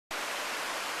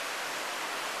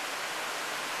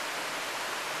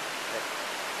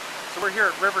We're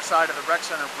here at Riverside of the Rec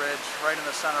Center Bridge, right in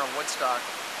the center of Woodstock,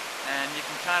 and you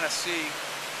can kind of see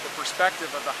the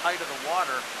perspective of the height of the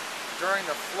water. During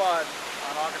the flood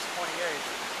on August 28th,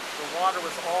 the water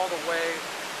was all the way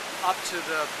up to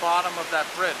the bottom of that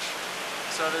bridge.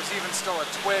 So there's even still a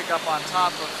twig up on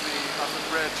top of the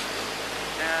bridge.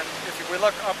 And if we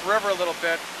look upriver a little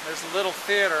bit, there's a little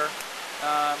theater,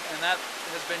 and that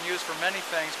has been used for many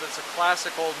things, but it's a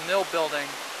classic old mill building.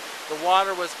 The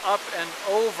water was up and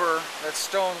over that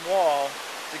stone wall,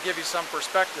 to give you some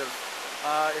perspective.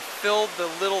 It filled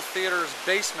the little theater's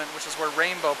basement, which is where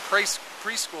Rainbow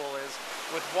Preschool is,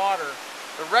 with water.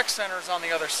 The rec center is on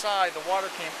the other side. The water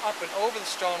came up and over the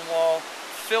stone wall,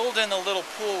 filled in the little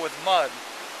pool with mud.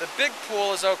 The big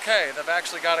pool is okay. They've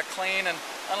actually got it clean, and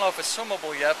I don't know if it's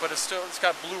swimmable yet, but it's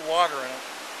got blue water in it.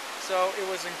 So it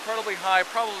was incredibly high,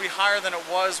 probably higher than it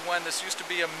was when this used to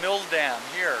be a mill dam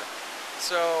here.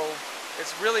 So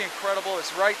it's really incredible. It's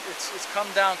come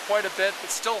down quite a bit.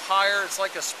 It's still higher. It's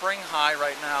like a spring high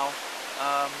right now.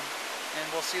 And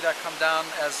we'll see that come down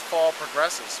as fall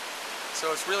progresses.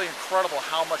 So it's really incredible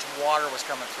how much water was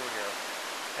coming through here.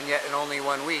 And yet in only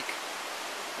 1 week.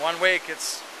 1 week,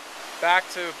 it's back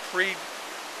to pre-flood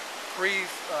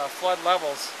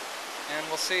levels. And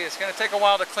we'll see. It's going to take a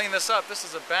while to clean this up. This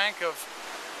is a bank of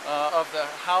the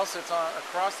house that's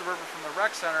across the river from the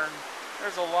rec center. And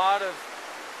there's a lot of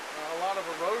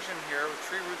erosion here, with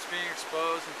tree roots being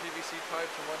exposed and PVC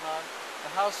pipes and whatnot.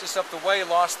 The house just up the way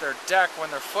lost their deck when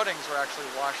their footings were actually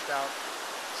washed out.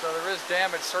 So there is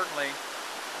damage, certainly.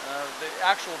 The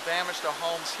actual damage to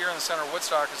homes here in the center of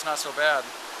Woodstock is not so bad.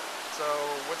 So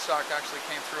Woodstock actually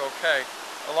came through okay.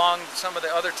 Along some of the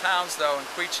other towns, though, in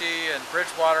Quechee and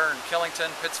Bridgewater and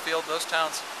Killington, Pittsfield, those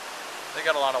towns, they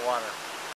got a lot of water.